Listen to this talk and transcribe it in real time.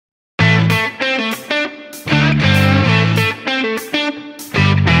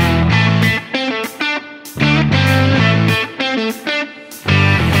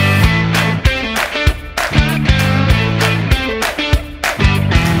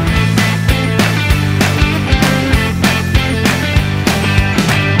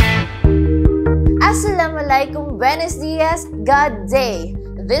Assalamualaikum, buenos dias, God day.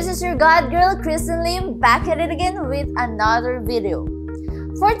 This is your God girl, Kristen Lim, back at it again with another video.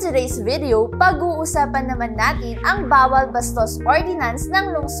 For today's video, pag-uusapan naman natin ang Bawal Bastos Ordinance ng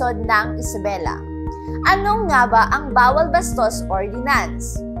lungsod ng Isabela. Ano nga ba ang Bawal Bastos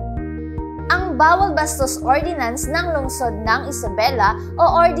Ordinance? Ang Bawal Bastos Ordinance ng lungsod ng Isabela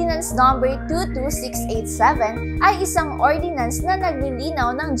o Ordinance Number 22687 ay isang ordinance na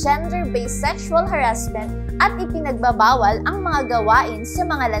naglilinaw ng gender-based sexual harassment at ipinagbabawal ang mga gawain sa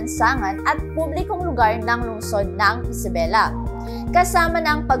mga lansangan at publikong lugar ng lungsod ng Isabela. Kasama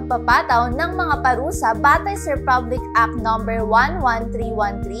ng pagpapataw ng mga parusa batay sa Republic Act No.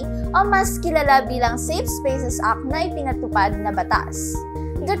 11313 o mas kilala bilang Safe Spaces Act na ipinatupad na batas.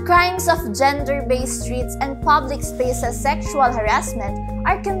 The crimes of gender-based streets and public spaces sexual harassment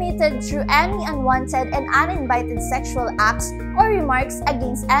are committed through any unwanted and uninvited sexual acts or remarks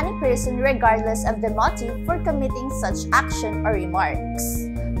against any person regardless of the motive for committing such action or remarks.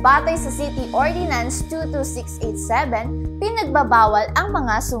 Batay sa City Ordinance 22687, pinagbabawal ang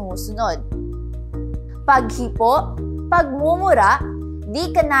mga sumusunod: paghipo, pagmumura, di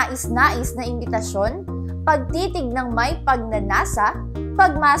kanais-nais na imbitasyon, pagtitig ng may pagnanasa,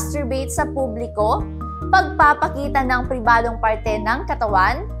 pag-masturbate sa publiko, pagpapakita ng pribadong parte ng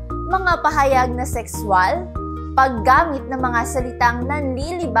katawan, mga pahayag na sexual, paggamit ng mga salitang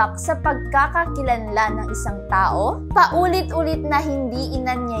nanlilibak sa pagkakakilanlan ng isang tao, paulit-ulit na hindi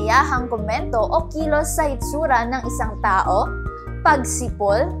inanyayahang komento o kilos sa hitsura ng isang tao,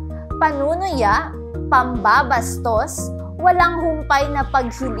 pagsipol, panunuya, pambabastos, walang humpay na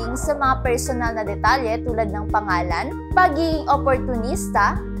paghiling sa mga personal na detalye tulad ng pangalan, pagiging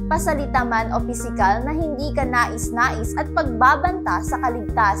oportunista, pasalita man o pisikal na hindi ka nais-nais at pagbabanta sa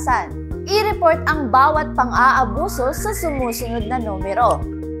kaligtasan. I-report ang bawat pang-aabuso sa sumusunod na numero.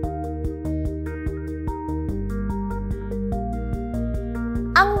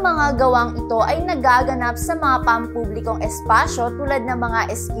 Ang mga gawang ito ay nagaganap sa mga pampublikong espasyo tulad ng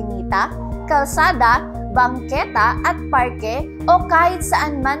mga eskinita, kalsada, bangketa at parke o kahit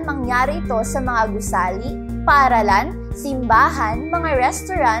saan man mangyari ito sa mga gusali, paaralan, simbahan, mga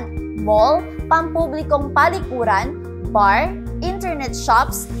restaurant, mall, pampublikong palikuran, bar, internet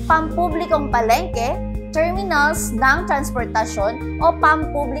shops, pampublikong palengke, terminals ng transportasyon o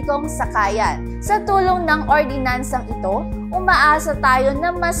pampublikong sakayan. Sa tulong ng ordinansang ito, umaasa tayo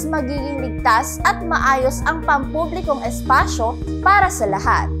na mas magiging ligtas at maayos ang pampublikong espasyo para sa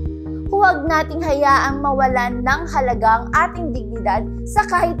lahat. Huwag nating hayaang mawalan ng halagang ating dignidad sa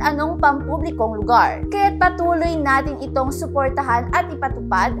kahit anong pampublikong lugar. Kaya't patuloy natin itong suportahan at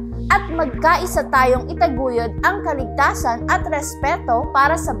ipatupad at magkaisa tayong itaguyod ang kaligtasan at respeto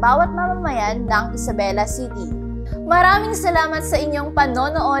para sa bawat mamamayan ng Isabela City. Maraming salamat sa inyong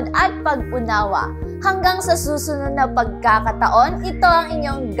panonood at pag-unawa. Hanggang sa susunod na pagkakataon, ito ang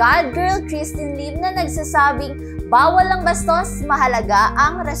inyong God Girl Kristen Lim na nagsasabing bawal ang bastos, mahalaga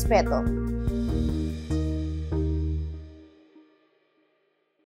ang respeto.